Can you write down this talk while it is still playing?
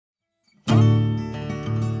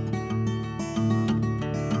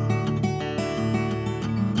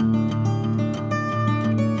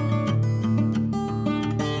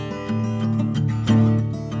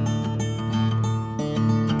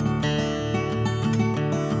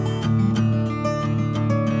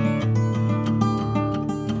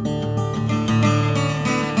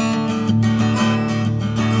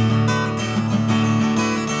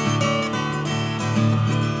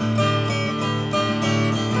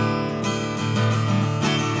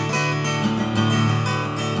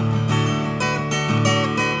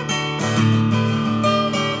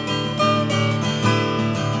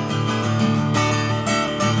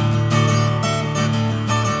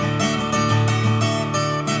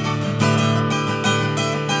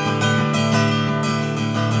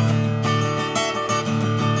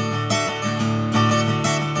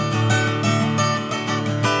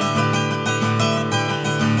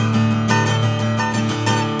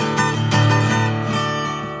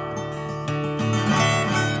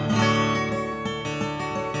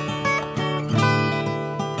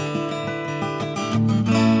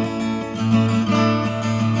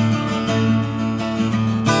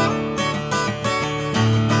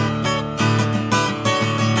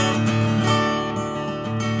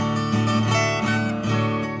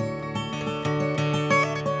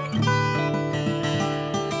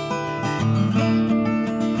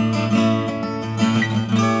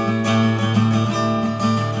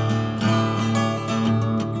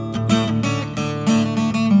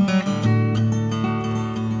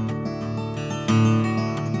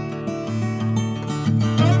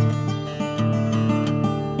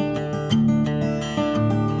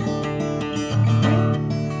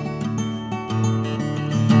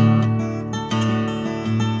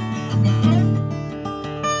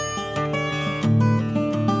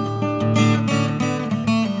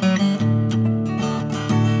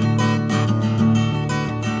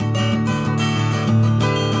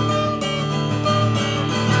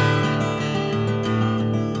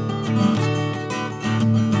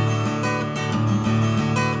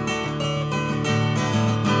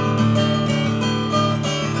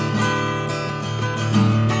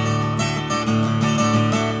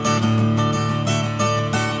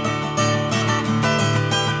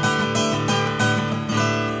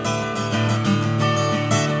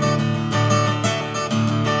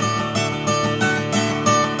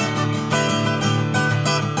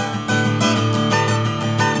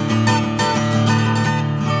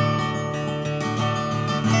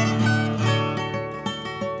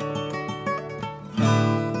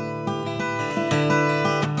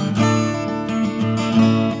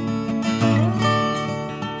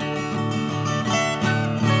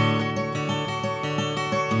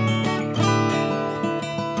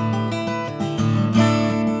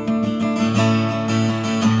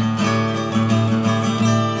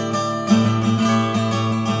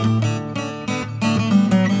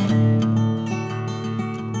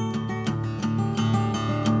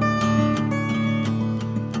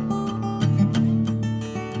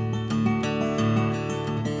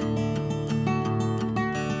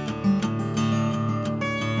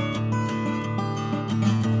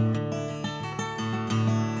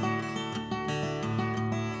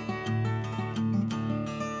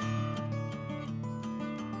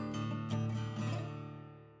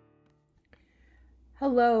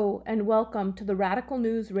Hello and welcome to the Radical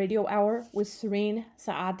News Radio Hour with Serene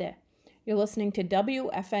Saadeh. You're listening to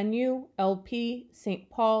WFNU LP St.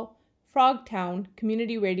 Paul, Frogtown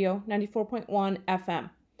Community Radio 94.1 FM.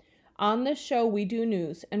 On this show, we do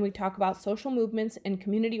news and we talk about social movements and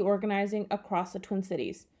community organizing across the Twin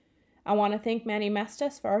Cities. I want to thank Manny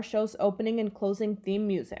Mestes for our show's opening and closing theme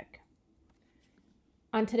music.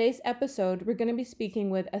 On today's episode, we're going to be speaking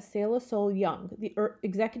with Asela Sol Young, the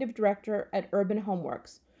Executive Director at Urban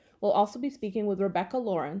Homeworks. We'll also be speaking with Rebecca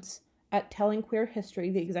Lawrence at Telling Queer History,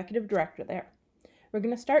 the Executive Director there. We're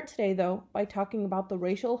going to start today, though, by talking about the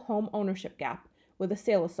racial home ownership gap with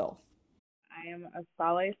Asela Sol. I am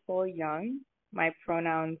Asela Sol Young. My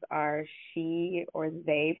pronouns are she or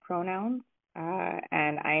they pronouns,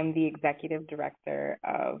 and I am the Executive Director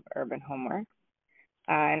of Urban Homeworks.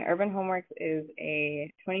 And Urban Homeworks is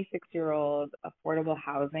a 26-year-old affordable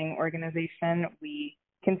housing organization. We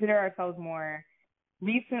consider ourselves more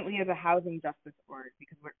recently as a housing justice org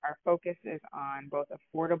because our focus is on both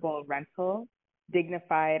affordable rental,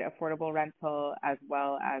 dignified affordable rental, as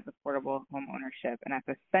well as affordable home ownership. And at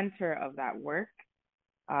the center of that work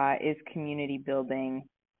is community building,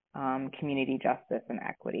 community justice, and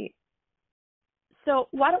equity. So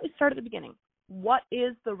why don't we start at the beginning? What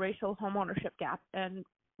is the racial homeownership gap, and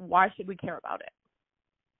why should we care about it?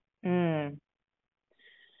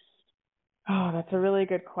 Oh, that's a really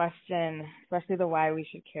good question, especially the why we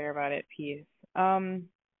should care about it piece. The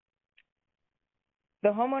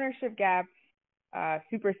homeownership gap,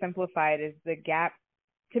 super simplified, is the gap,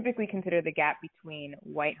 typically considered the gap between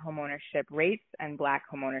white homeownership rates and Black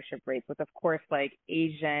homeownership rates, with, of course, like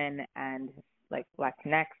Asian and like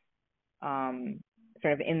Latinx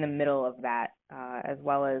sort of in the middle of that, as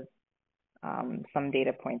well as some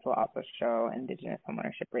data points will also show Indigenous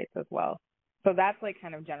homeownership rates as well. So that's like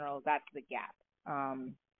kind of general, that's the gap.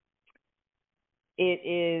 It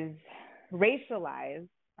is racialized,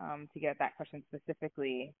 to get at that question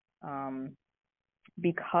specifically,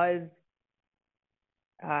 because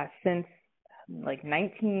since like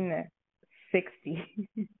 1960,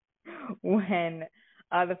 when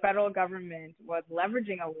the federal government was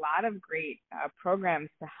leveraging a lot of great programs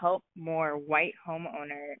to help more white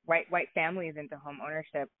families into home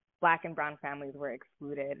ownership, Black and brown families were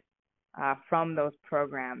excluded from those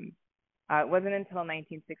programs. It wasn't until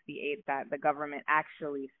 1968 that the government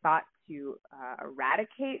actually sought to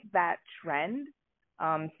eradicate that trend,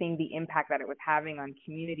 seeing the impact that it was having on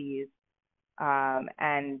communities.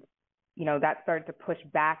 And, you know, that started to push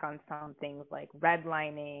back on some things like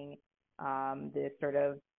redlining, the sort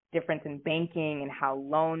of difference in banking and how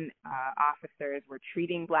loan officers were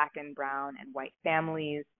treating Black and brown and white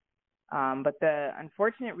families. But the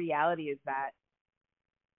unfortunate reality is that,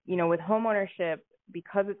 you know, with homeownership,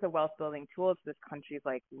 because it's a wealth building tool, it's this country's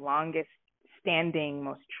like longest standing,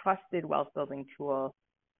 most trusted wealth building tool.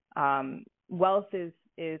 Wealth is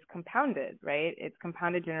compounded, right? It's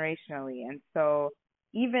compounded generationally. And so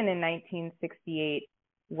even in 1968,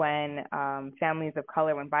 when families of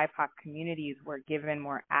color, when BIPOC communities were given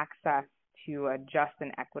more access to a just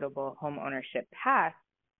and equitable home ownership path,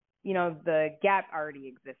 you know, the gap already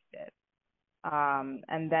existed.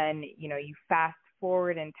 And then, you know, you fast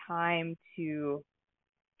forward in time to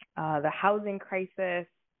the housing crisis.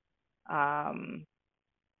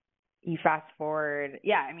 You fast forward to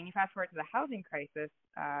the housing crisis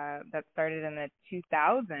that started in the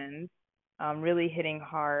 2000s, really hitting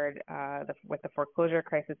hard with the foreclosure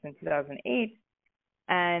crisis in 2008.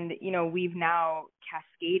 And, you know, we've now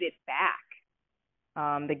cascaded back.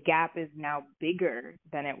 The gap is now bigger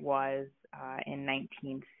than it was in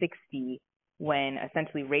 1960, when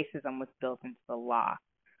essentially racism was built into the law.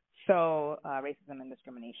 So racism and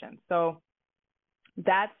discrimination. So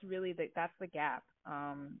that's really that's the gap.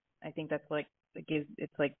 I think that's like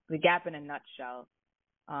it's like the gap in a nutshell.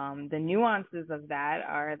 The nuances of that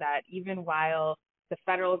are that even while the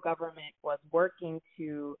federal government was working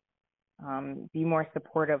to be more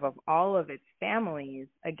supportive of all of its families,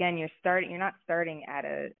 again, you're not starting at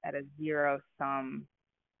a zero sum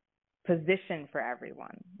position for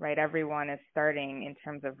everyone, right? Everyone is starting, in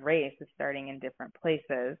terms of race, is starting in different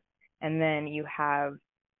places. And then you have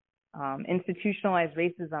institutionalized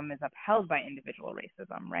racism is upheld by individual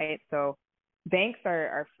racism, right? So banks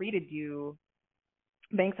are free to do,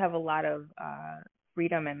 banks have a lot of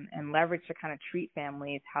freedom and leverage to kind of treat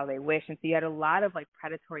families how they wish. And so you had a lot of like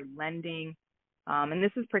predatory lending. And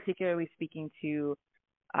this is particularly speaking to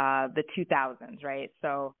the 2000s, right?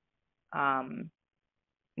 So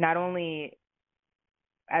not only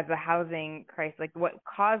as the housing crisis, like what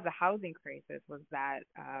caused the housing crisis was that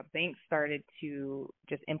banks started to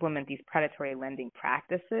just implement these predatory lending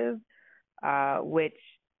practices which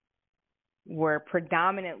were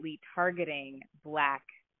predominantly targeting Black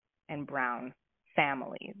and brown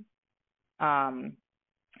families.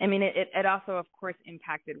 I mean, it also, of course,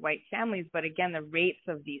 impacted white families, but again, the rates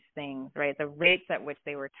of these things, right, the rates at which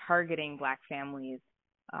they were targeting Black families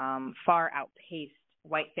far outpaced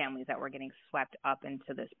white families that were getting swept up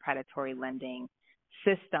into this predatory lending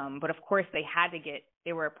system. But of course, they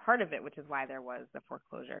were a part of it, which is why there was the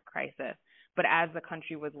foreclosure crisis. But as the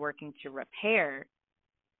country was working to repair,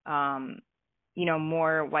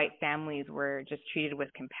 more white families were just treated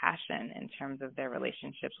with compassion in terms of their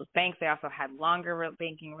relationships with banks. They also had longer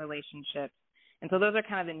banking relationships. And so those are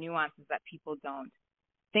kind of the nuances that people don't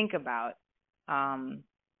think about,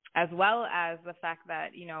 as well as the fact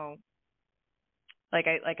that,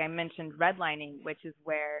 like I mentioned, redlining, which is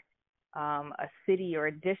where a city or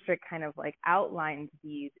a district kind of like outlines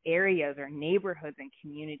these areas or neighborhoods and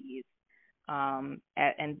communities,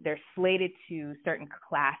 and they're slated to certain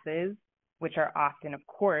classes, which are often, of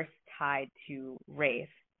course, tied to race.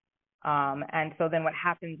 And so then what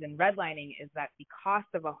happens in redlining is that the cost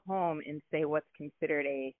of a home in, say, what's considered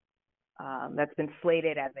that's been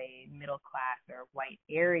slated as a middle class or white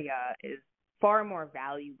area is far more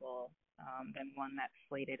valuable than one that's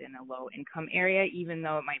slated in a low income area, even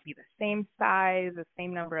though it might be the same size, the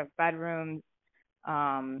same number of bedrooms.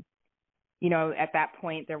 At that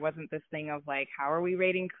point, there wasn't this thing of like, how are we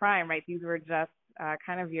rating crime, right? These were just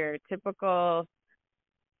kind of your typical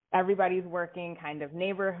everybody's working kind of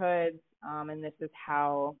neighborhoods, and this is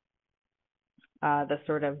how the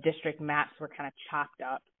sort of district maps were kind of chopped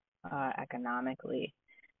up economically.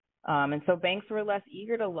 And so banks were less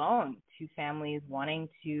eager to loan to families wanting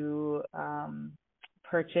to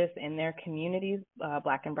purchase in their communities,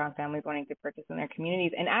 Black and brown families wanting to purchase in their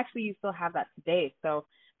communities. And actually, you still have that today. So,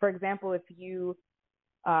 for example, if you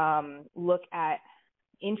look at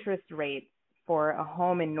interest rates for a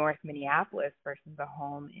home in North Minneapolis versus a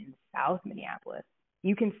home in South Minneapolis,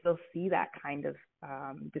 you can still see that kind of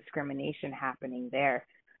discrimination happening there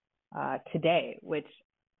today, which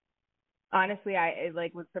honestly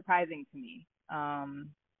it was surprising to me.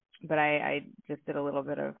 But I just did a little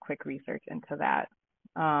bit of quick research into that.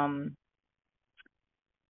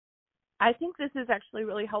 I think this is actually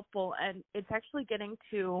really helpful, and it's actually getting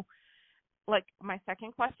to like my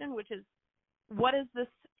second question, which is, what does this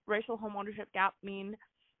racial homeownership gap mean,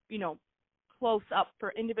 close up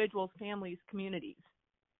for individuals, families, communities?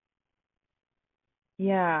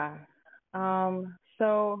 Yeah.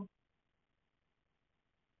 So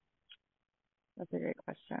that's a great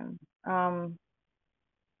question.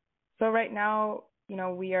 So right now,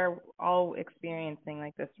 we are all experiencing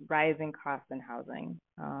like this rising cost in housing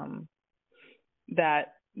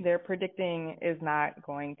that they're predicting is not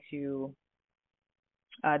going to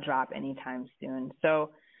drop anytime soon.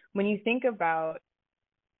 So when you think about,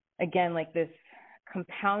 again, like this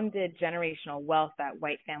compounded generational wealth that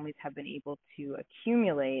white families have been able to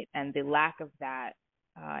accumulate and the lack of that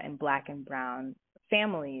in Black and brown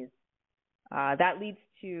families, that leads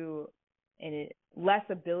to a less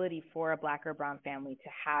ability for a Black or brown family to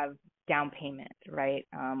have down payment, right?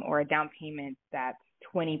 Or a down payment that's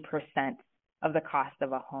 20% of the cost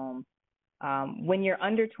of a home. When you're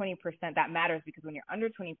under 20%, that matters because when you're under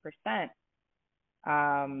 20%,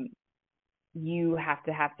 you have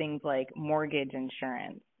to have things like mortgage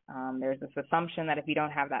insurance. There's this assumption that if you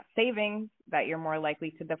don't have that savings, that you're more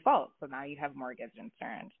likely to default. So now you have mortgage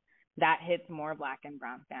insurance. That hits more Black and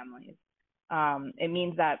brown families. It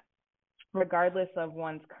means that regardless of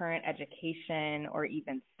one's current education or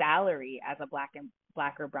even salary as a Black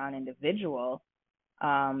or brown individual,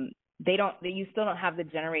 you still don't have the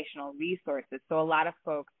generational resources. So a lot of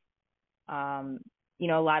folks, a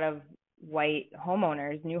lot of white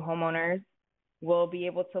homeowners, new homeowners, will be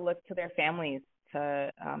able to look to their families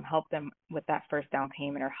to help them with that first down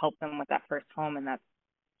payment or help them with that first home. And that's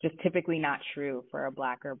just typically not true for a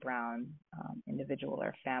Black or brown individual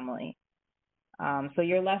or family. So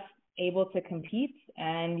you're less able to compete,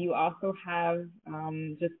 and you also have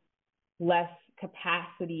just less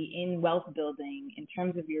capacity in wealth building in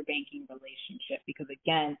terms of your banking relationship, because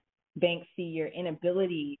again, banks see your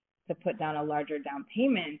inability to put down a larger down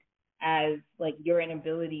payment as like your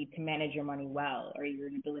inability to manage your money well or your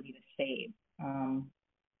inability to save.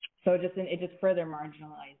 So it just further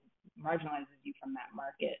marginalizes you from that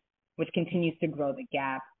market, which continues to grow the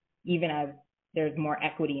gap, even as there's more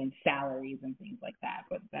equity in salaries and things like that.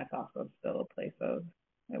 But that's also still a place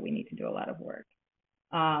that we need to do a lot of work.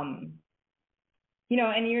 And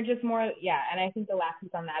you're just more, and I think the last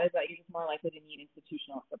piece on that is that you're just more likely to need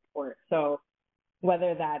institutional support. So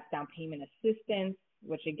whether that's down payment assistance,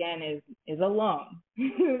 which again is a loan.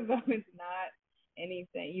 So it's not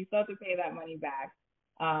anything. You still have to pay that money back.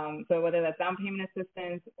 So whether that's down payment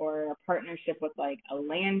assistance or a partnership with like a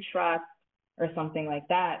land trust or something like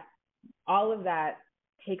that, all of that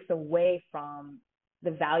takes away from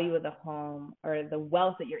the value of the home or the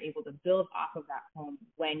wealth that you're able to build off of that home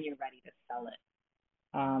when you're ready to sell it.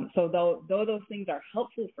 So though those things are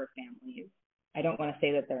helpful for families, I don't want to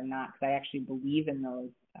say that they're not, because I actually believe in those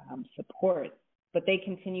supports, but they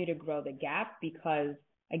continue to grow the gap because,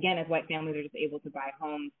 again, as white families are just able to buy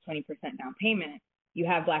homes 20% down payment, you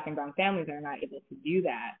have Black and brown families that are not able to do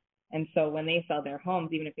that. And so when they sell their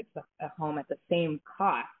homes, even if it's a home at the same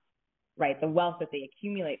cost, right, the wealth that they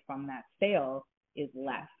accumulate from that sale is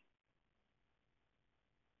less.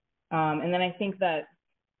 And then I think that,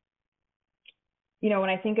 when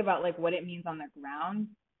I think about like what it means on the ground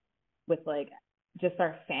with like just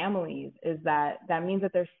our families, is that means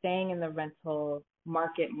that they're staying in the rental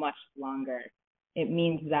market much longer. It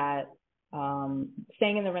means that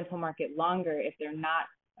staying in the rental market longer, if they're not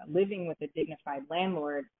living with a dignified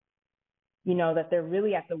landlord, that they're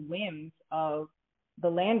really at the whims of the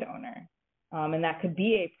landowner. And that could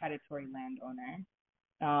be a predatory landowner.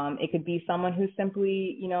 It could be someone who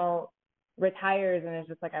simply, retires and is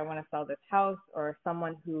just like, I want to sell this house, or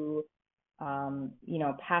someone who,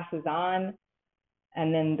 passes on,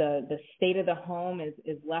 and then the state of the home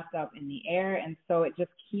is left up in the air. And so it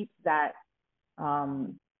just keeps that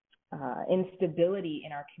instability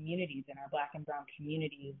in our communities, in our Black and brown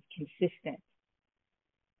communities, consistent.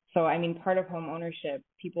 So, I mean, part of home ownership,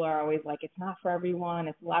 people are always like, it's not for everyone.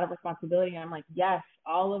 It's a lot of responsibility. And I'm like, yes,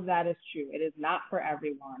 all of that is true. It is not for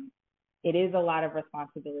everyone. It is a lot of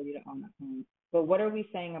responsibility to own a home. But what are we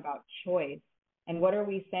saying about choice? And what are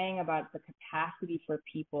we saying about the capacity for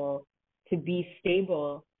people to be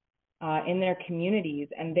stable in their communities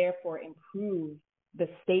and therefore improve the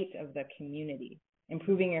state of the community?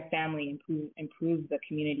 Improving your family improves the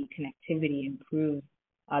community connectivity, improves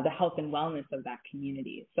the health and wellness of that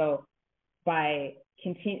community. So by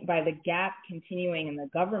the gap continuing and the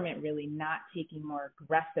government really not taking more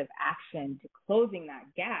aggressive action to closing that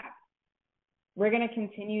gap, we're going to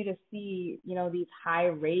continue to see, these high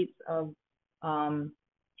rates of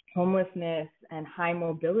homelessness and high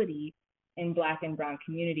mobility in Black and brown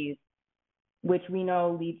communities, which we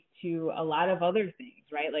know leads to a lot of other things,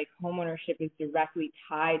 right? Like homeownership is directly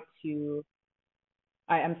tied to,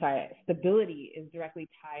 stability is directly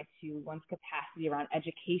tied to one's capacity around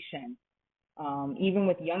education. Even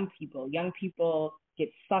with young people get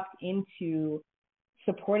sucked into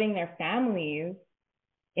supporting their families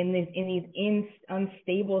in these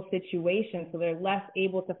unstable situations, so they're less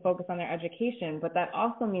able to focus on their education. But that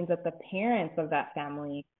also means that the parents of that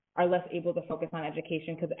family are less able to focus on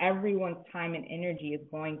education, because everyone's time and energy is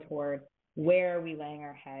going toward where are we laying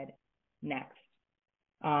our head next.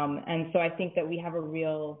 And so I think that we have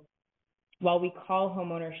while we call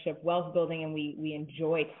homeownership wealth building and we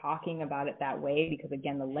enjoy talking about it that way, because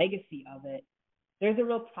again, the legacy of it, there's a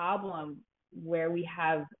real problem where we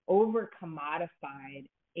have over commodified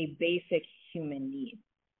a basic human need.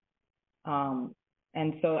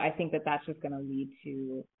 And so I think that that's just going to lead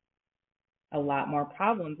to a lot more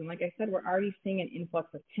problems. And like I said, we're already seeing an influx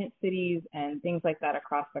of tent cities and things like that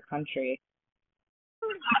across the country.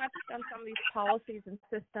 We touched on some of these policies and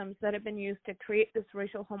systems that have been used to create this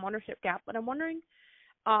racial homeownership gap, but I'm wondering,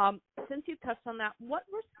 since you touched on that, what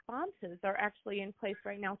responses are actually in place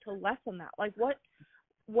right now to lessen that? Like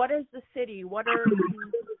what is the city, what are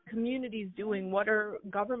communities doing, what are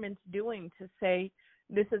governments doing to say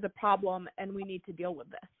this is a problem and we need to deal with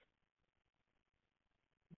this?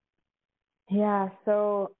 Yeah,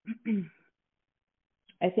 so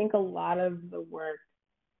I think a lot of the work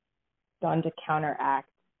done to counteract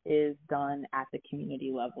is done at the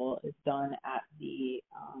community level, is done at the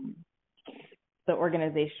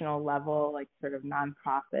organizational level, like sort of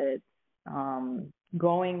nonprofits,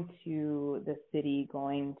 going to the city,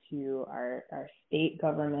 going to our state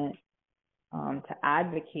government to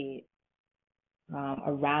advocate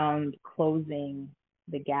around closing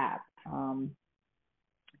the gap.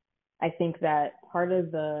 I think that part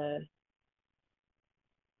of the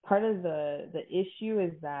issue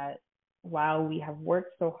is that while we have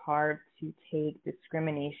worked so hard to take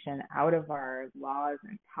discrimination out of our laws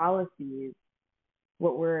and policies,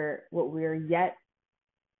 what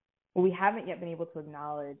we haven't yet been able to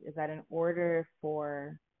acknowledge is that in order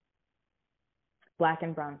for Black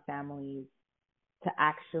and brown families to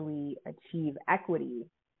actually achieve equity,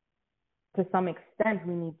 to some extent,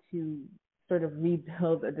 we need to sort of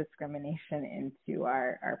rebuild a discrimination into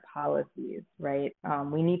our policies, right?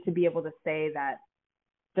 We need to be able to say that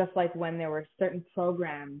just like when there were certain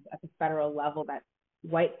programs at the federal level that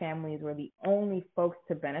white families were the only folks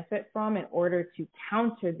to benefit from, in order to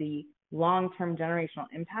counter the long-term generational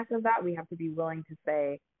impact of that, we have to be willing to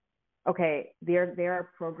say, okay, there are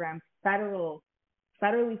programs, federally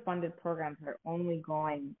funded programs that are only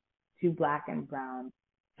going to Black and brown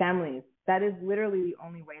families. That is literally the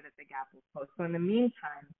only way that the gap will close. So in the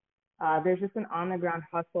meantime, there's just an on-the-ground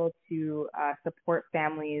hustle to support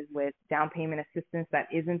families with down payment assistance that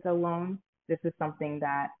isn't a loan. This is something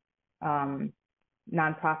that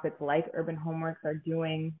nonprofits like Urban Homeworks are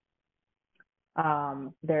doing.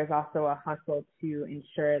 There's also a hustle to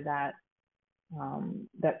ensure that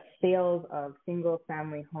that sales of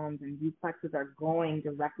single-family homes and duplexes are going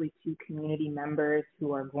directly to community members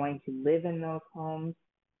who are going to live in those homes.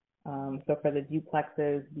 So for the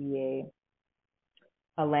duplexes, be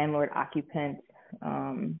a landlord occupant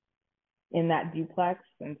in that duplex,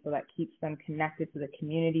 and so that keeps them connected to the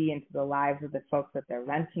community and to the lives of the folks that they're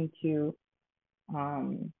renting to.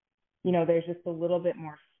 There's just a little bit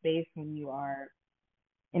more space when you are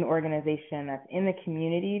an organization that's in the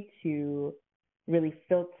community to really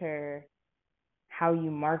filter how you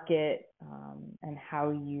market and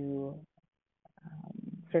how you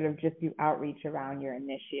sort of just do outreach around your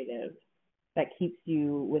initiative that keeps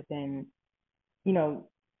you within,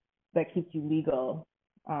 that keeps you legal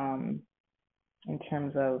in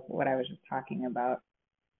terms of what I was just talking about.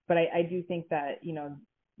 But I do think that,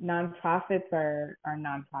 nonprofits are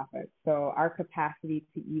nonprofits. So our capacity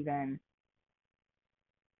to even,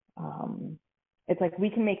 it's like we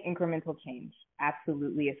can make incremental change,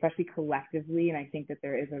 absolutely, especially collectively. And I think that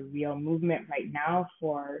there is a real movement right now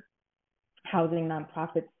for housing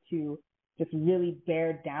nonprofits to just really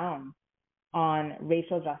bear down on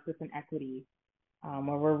racial justice and equity,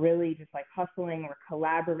 where we're really just like hustling, we're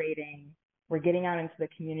collaborating, we're getting out into the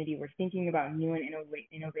community, we're thinking about new and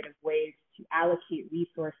innovative ways to allocate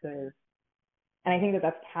resources. And I think that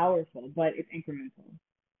that's powerful, but it's incremental.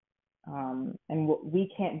 And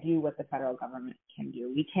we can't do what the federal government can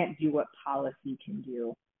do. We can't do what policy can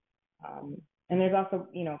do. And there's also,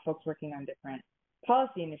 folks working on different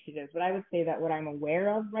policy initiatives. But I would say that what I'm aware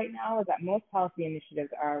of right now is that most policy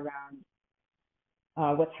initiatives are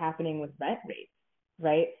around what's happening with rent rates,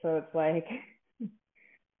 right? So it's like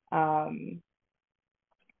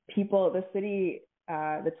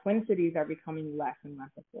the Twin Cities are becoming less and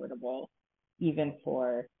less affordable, even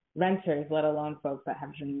for renters, let alone folks that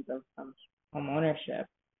have dreams of home ownership.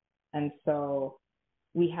 And so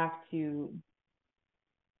we have to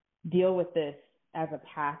deal with this as a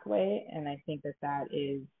pathway. And I think that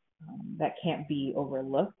is, that can't be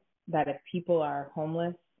overlooked, that if people are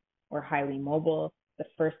homeless or highly mobile, the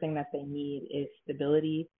first thing that they need is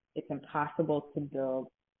stability. It's impossible to build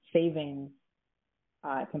savings.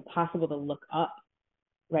 It's impossible to look up,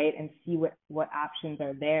 right, and see what options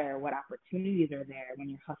are there, what opportunities are there when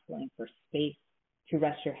you're hustling for space to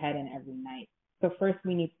rest your head in every night. So first,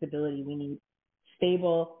 we need stability. We need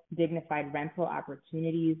stable, dignified rental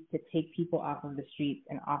opportunities to take people off of the streets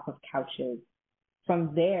and off of couches.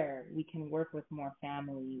 From there, we can work with more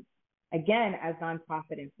families, again, as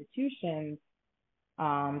nonprofit institutions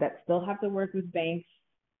that still have to work with banks,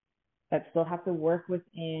 that still have to work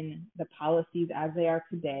within the policies as they are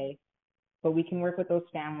today, but we can work with those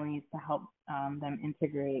families to help them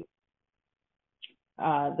integrate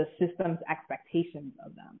the system's expectations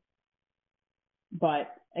of them.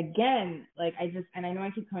 But again, and I know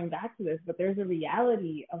I keep coming back to this, but there's a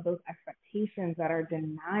reality of those expectations that are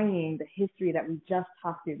denying the history that we just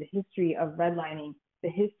talked through, the history of redlining, the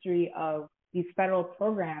history of these federal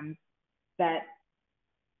programs that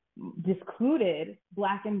discluded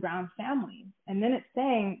Black and brown families. And then it's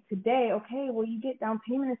saying today, okay, well, you get down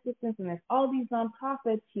payment assistance and there's all these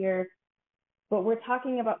nonprofits here, but we're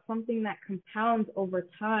talking about something that compounds over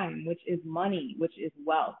time, which is money, which is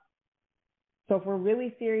wealth. So if we're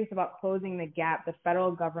really serious about closing the gap, the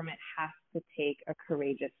federal government has to take a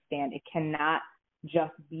courageous stand. It cannot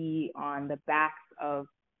just be on the backs of,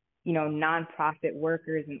 nonprofit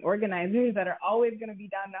workers and organizers that are always going to be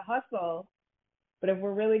down to hustle. But if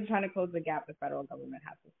we're really trying to close the gap, the federal government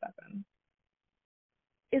has to step in.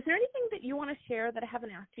 Is there anything that you want to share that I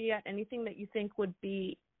haven't asked you yet? Anything that you think would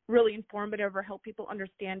be really informative or help people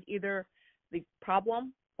understand either the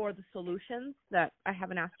problem or the solutions that I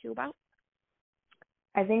haven't asked you about?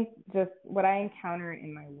 I think just what I encounter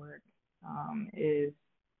in my work is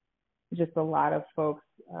just a lot of folks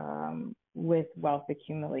with wealth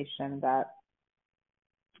accumulation that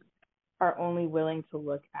are only willing to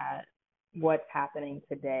look at what's happening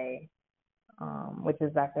today, which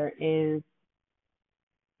is that there is,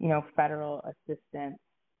 federal assistance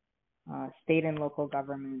State and local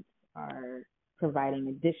governments are providing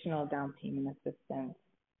additional down payment assistance,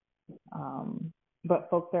 but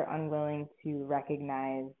folks are unwilling to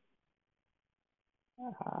recognize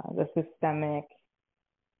the systemic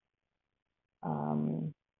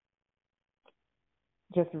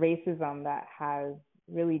just racism that has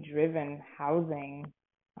really driven housing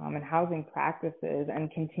and housing practices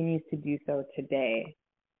and continues to do so today.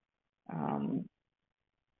 And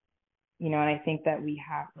I think that we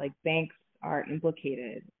have, banks are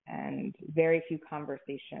implicated, and very few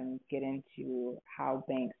conversations get into how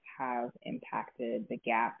banks have impacted the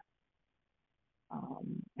gap.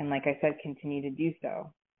 And like I said, continue to do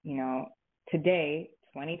so. Today,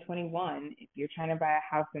 2021, if you're trying to buy a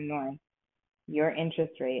house in North, your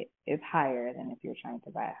interest rate is higher than if you're trying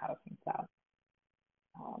to buy a house in South.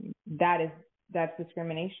 That's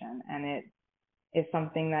discrimination, and it is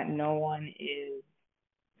something that no one is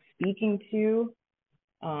speaking to.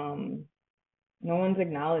 No one's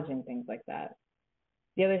acknowledging things like that.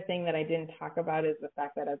 The other thing that I didn't talk about is the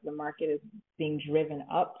fact that as the market is being driven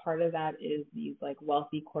up, part of that is these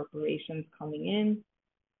wealthy corporations coming in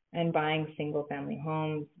and buying single family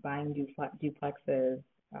homes, buying duplexes.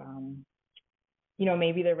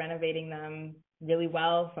 Maybe they're renovating them really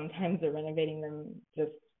well. Sometimes they're renovating them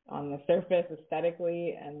just on the surface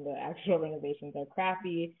aesthetically, and the actual renovations are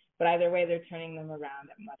crappy. But either way, they're turning them around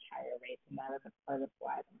at much higher rates, and that is a part of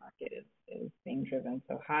why the market is being driven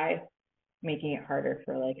so high, making it harder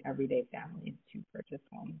for everyday families to purchase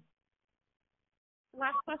homes.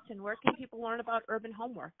 Last question: where can people learn about Urban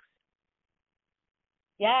Homeworks?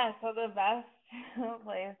 Yeah, so the best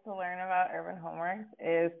place to learn about Urban Homeworks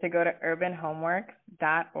is to go to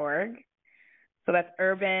urbanhomeworks.org. So that's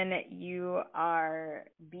Urban,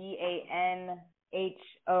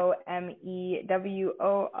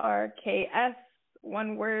 URBANHOMEWORKS,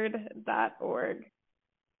 one word, .org.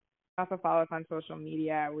 Also follow us on social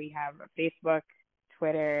media. We have a Facebook,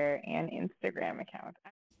 Twitter, and Instagram account.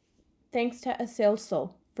 Thanks to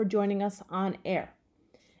Asilso for joining us on air.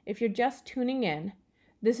 If you're just tuning in,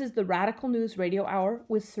 this is the Radical News Radio Hour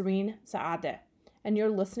with Sareen Saadeh, and you're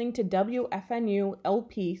listening to WFNU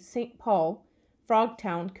LP St. Paul,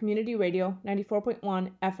 Frogtown Community Radio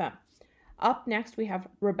 94.1 FM. Up next, we have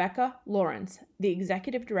Rebecca Lawrence, the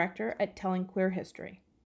Executive Director at Telling Queer History.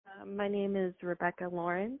 My name is Rebecca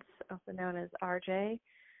Lawrence, also known as RJ.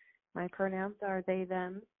 My pronouns are they,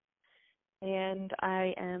 them, and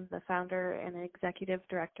I am the founder and Executive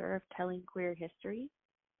Director of Telling Queer History.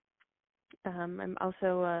 I'm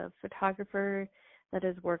also a photographer that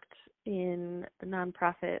has worked in the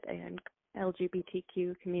nonprofit and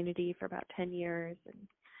LGBTQ community for about 10 years, and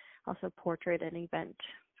also portrait and event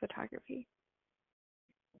photography.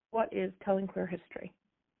 What is Telling Queer History?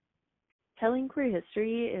 Telling Queer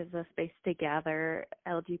History is a space to gather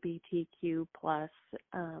LGBTQ plus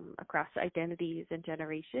across identities and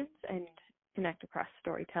generations and connect across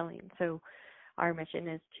storytelling. So our mission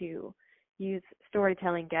is to use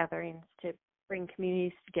storytelling gatherings to bring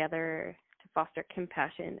communities together to foster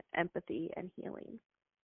compassion, empathy, and healing.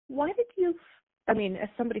 Why did you, as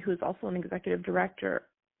somebody who's also an executive director,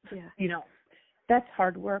 that's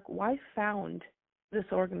hard work. Why found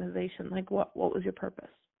this organization? What was your purpose?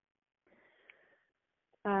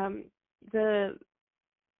 The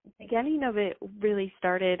beginning of it really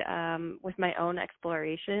started with my own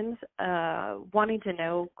explorations, wanting to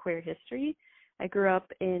know queer history. I grew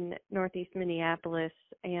up in Northeast Minneapolis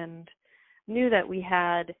and knew that we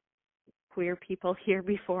had queer people here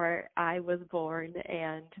before I was born,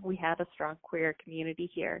 and we had a strong queer community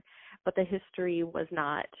here, but the history was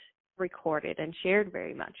not recorded and shared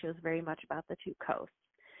very much. It was very much about the two coasts.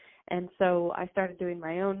 And so I started doing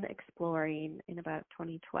my own exploring in about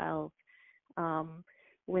 2012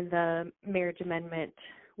 when the marriage amendment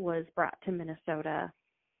was brought to Minnesota.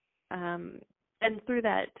 And through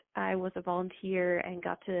that, I was a volunteer and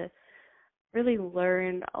got to really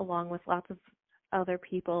learn, along with lots of other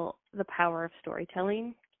people, the power of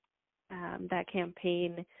storytelling. That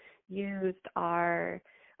campaign used our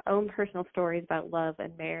own personal stories about love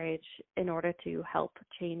and marriage in order to help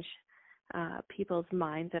change people's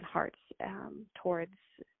minds and hearts towards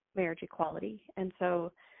marriage equality. And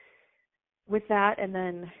so with that, and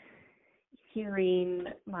then hearing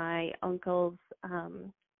my uncles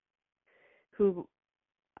who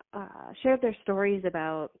shared their stories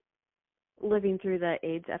about living through the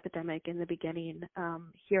AIDS epidemic in the beginning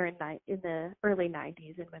here in the early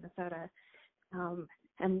 90s in Minnesota,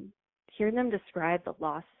 and hearing them describe the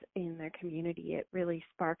loss in their community, it really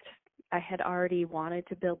sparked. I had already wanted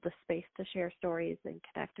to build the space to share stories and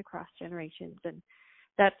connect across generations, and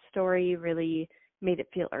that story really made it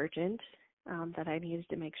feel urgent. that I needed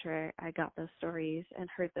to make sure I got those stories and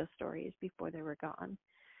heard those stories before they were gone.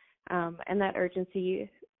 And that urgency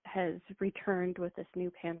has returned with this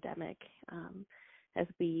new pandemic, as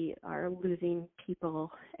we are losing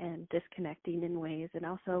people and disconnecting in ways, and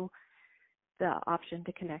also the option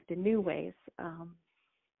to connect in new ways.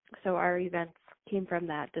 So our events came from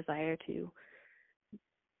that desire to,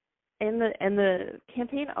 and the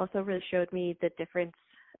campaign also really showed me the difference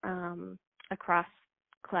across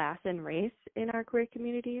class and race in our queer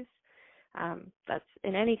communities. That's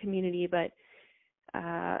in any community, but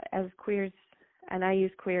as queers, and I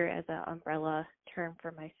use queer as an umbrella term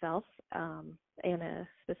for myself, and a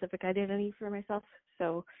specific identity for myself.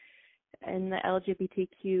 So in the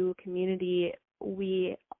LGBTQ community,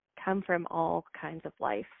 we come from all kinds of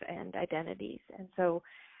life and identities. And so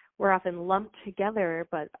we're often lumped together,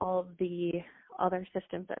 but all of the other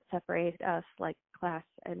systems that separate us, like class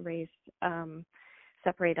and race,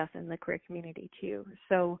 separate us in the queer community too.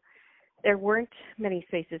 So there weren't many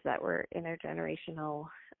spaces that were intergenerational,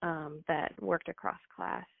 that worked across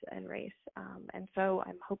class and race. And so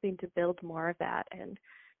I'm hoping to build more of that, and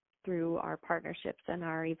through our partnerships and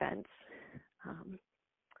our events.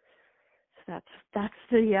 So that's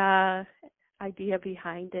the idea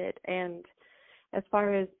behind it. And as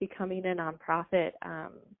far as becoming a nonprofit,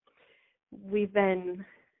 we've been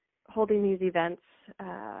holding these events.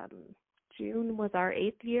 June was our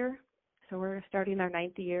 8th year, so we're starting our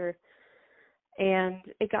 9th year. And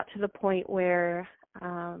it got to the point where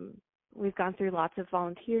we've gone through lots of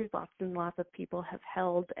volunteers, lots and lots of people have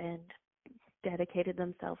held and dedicated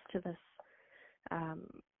themselves to this,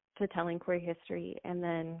 to telling queer history. And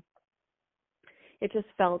then it just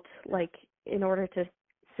felt like in order to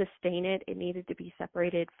sustain it, it needed to be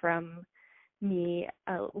separated from me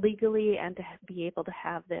legally, and to be able to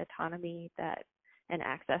have the autonomy that and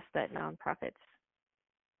access that nonprofits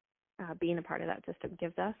being a part of that system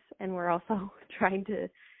gives us. And we're also trying to,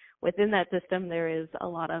 within that system, there is a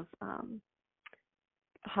lot of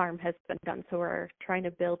harm has been done. So we're trying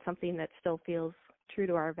to build something that still feels true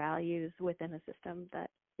to our values within a system that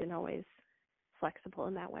isn't always flexible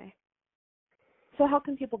in that way. So how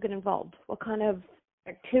can people get involved? What kind of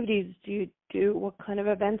activities do you do? What kind of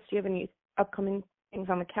events do you have? Any upcoming things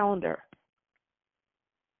on the calendar?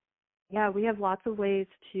 Yeah, we have lots of ways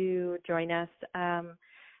to join us.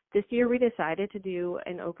 This year we decided to do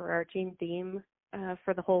an overarching theme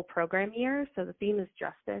for the whole program year. So the theme is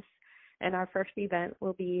justice. And our first event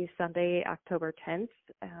will be Sunday, October 10th.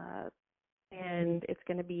 And it's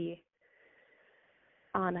going to be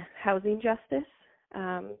on housing justice.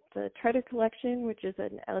 The Treader Collection, which is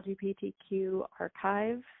an LGBTQ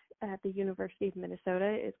archive at the University of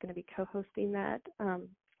Minnesota, is going to be co-hosting that.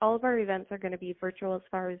 All of our events are going to be virtual as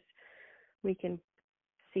far as we can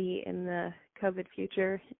see in the COVID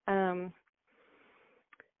future. And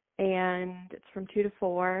it's from 2 to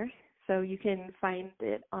 4. So you can find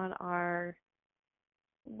it on our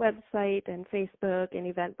website and Facebook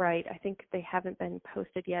and Eventbrite. I think they haven't been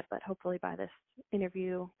posted yet, but hopefully by this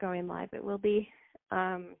interview going live, it will be.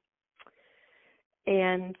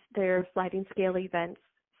 And they're sliding scale events,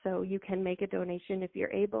 so you can make a donation if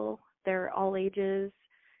you're able. They're all ages,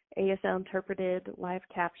 ASL interpreted, live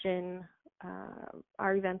caption.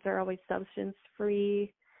 Our events are always substance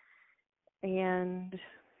free. And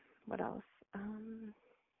what else?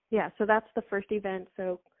 So that's the first event.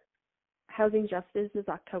 So Housing Justice is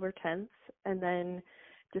October 10th, and then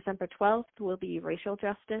December 12th will be Racial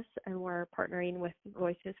Justice, and we're partnering with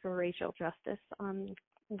Voices for Racial Justice.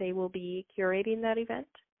 They will be curating that event.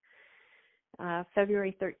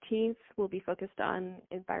 February 13th will be focused on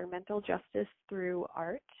environmental justice through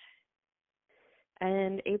art.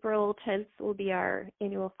 And April 10th will be our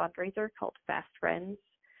annual fundraiser called Fast Friends,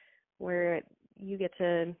 where you get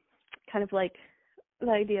to kind of like the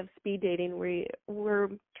idea of speed dating. We're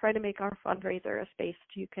trying to make our fundraiser a space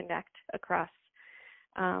to connect across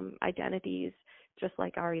identities, just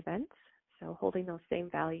like our events, so holding those same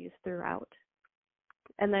values throughout.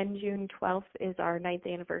 And then June 12th is our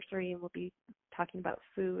 9th anniversary, and we'll be talking about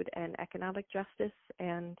food and economic justice.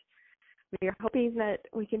 And we are hoping that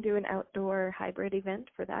we can do an outdoor hybrid event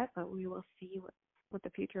for that, but we will see what the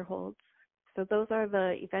future holds. So those are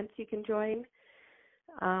the events you can join.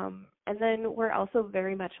 And then we're also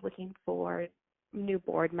very much looking for new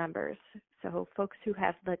board members. So folks who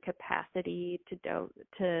have the capacity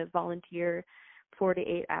to volunteer 4 to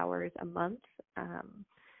 8 hours a month.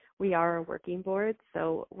 We are a working board,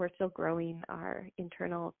 so we're still growing our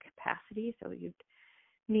internal capacity. So you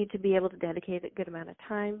need to be able to dedicate a good amount of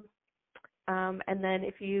time. And then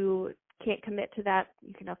if you can't commit to that,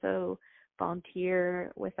 you can also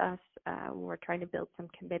volunteer with us. We're trying to build some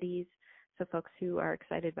committees. So folks who are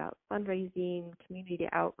excited about fundraising, community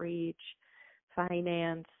outreach,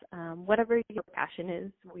 finance, whatever your passion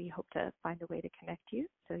is, we hope to find a way to connect you.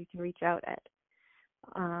 So you can reach out at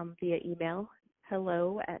via email,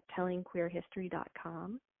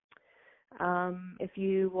 hello@tellingqueerhistory.com. If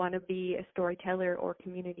you want to be a storyteller or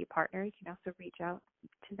community partner, you can also reach out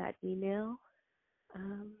to that email.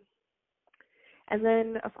 And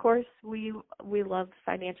then, of course, we love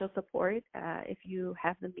financial support. If you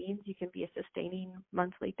have the means, you can be a sustaining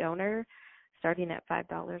monthly donor starting at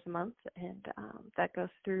 $5 a month, and that goes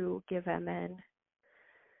through GiveMN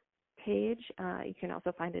page. You can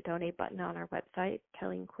also find a donate button on our website,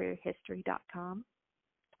 tellingqueerhistory.com.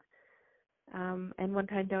 And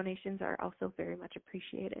one-time donations are also very much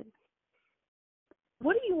appreciated.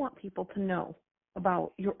 What do you want people to know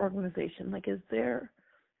about your organization? Like, is there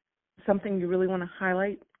something you really want to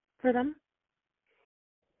highlight for them?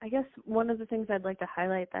 I guess one of the things I'd like to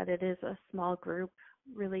highlight that it is a small group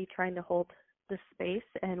really trying to hold the space,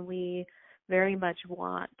 and we very much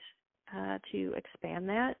want to expand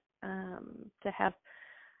that, to have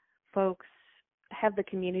folks have the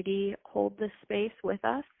community hold this space with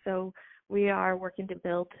us. So we are working to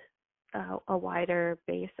build a wider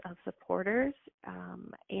base of supporters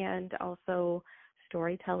and also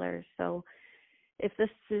storytellers. So if this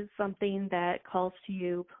is something that calls to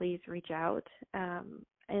you, please reach out.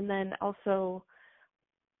 And then also,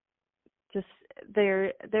 just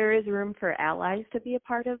there is room for allies to be a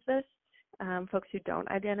part of this, folks who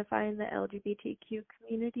don't identify in the LGBTQ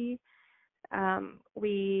community.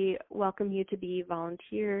 We welcome you to be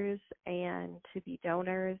volunteers and to be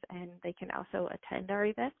donors, and they can also attend our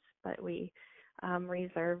events, but we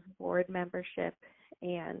reserve board membership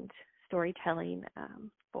and storytelling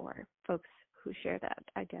for folks who share that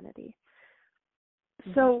identity.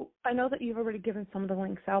 So I know that you've already given some of the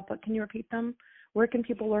links out, but can you repeat them? Where can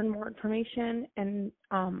people learn more information? And,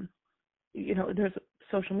 there's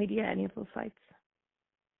social media, any of those sites?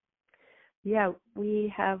 Yeah, we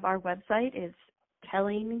have our website is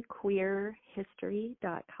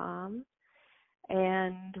tellingqueerhistory.com,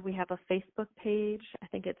 and we have a Facebook page. I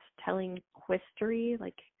think it's Telling Quistory,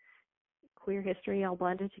 like queer history all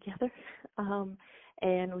blended together.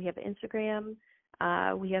 And we have Instagram.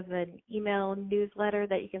 We have an email newsletter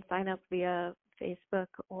that you can sign up via Facebook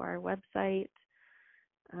or our website.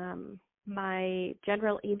 My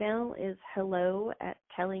general email is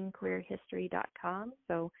hello@tellingqueerhistory.com,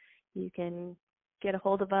 so you can get a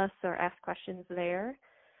hold of us or ask questions there.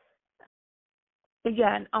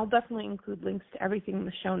 Yeah, and I'll definitely include links to everything in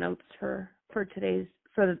the show notes for the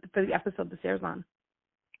episode this airs on.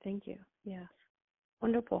 Thank you. Yeah.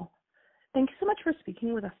 Wonderful. Thank you so much for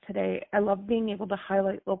speaking with us today. I love being able to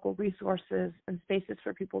highlight local resources and spaces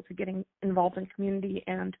for people to get involved in community,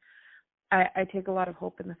 and I take a lot of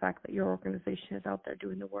hope in the fact that your organization is out there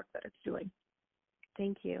doing the work that it's doing.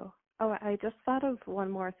 Thank you. Oh, I just thought of one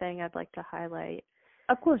more thing I'd like to highlight.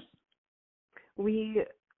 Of course. We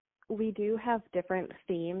do have different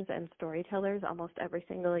themes and storytellers almost every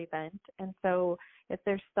single event. And so if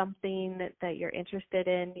there's something that you're interested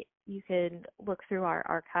in, you can look through our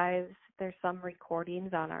archives. There's some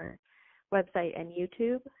recordings on our website and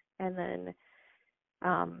YouTube. And then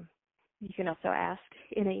you can also ask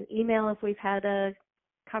in an email if we've had a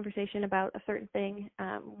conversation about a certain thing.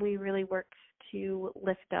 We really work to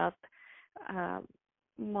lift up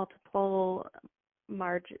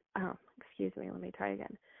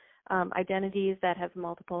identities that have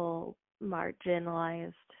multiple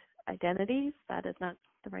marginalized identities. That is not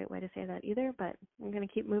the right way to say that either, but I'm going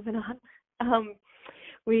to keep moving on.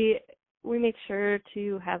 We make sure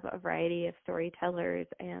to have a variety of storytellers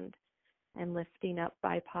and lifting up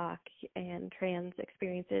BIPOC and trans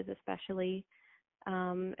experiences, especially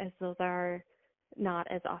as those are not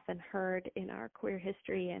as often heard in our queer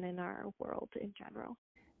history and in our world in general.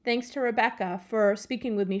 Thanks to Rebecca for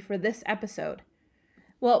speaking with me for this episode.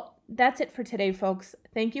 Well, that's it for today, folks.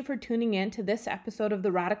 Thank you for tuning in to this episode of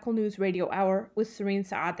the Radical News Radio Hour with Sareen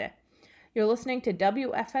Saadeh. You're listening to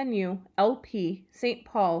WFNU LP St.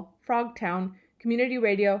 Paul, Frogtown, Community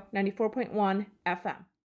Radio 94.1 FM.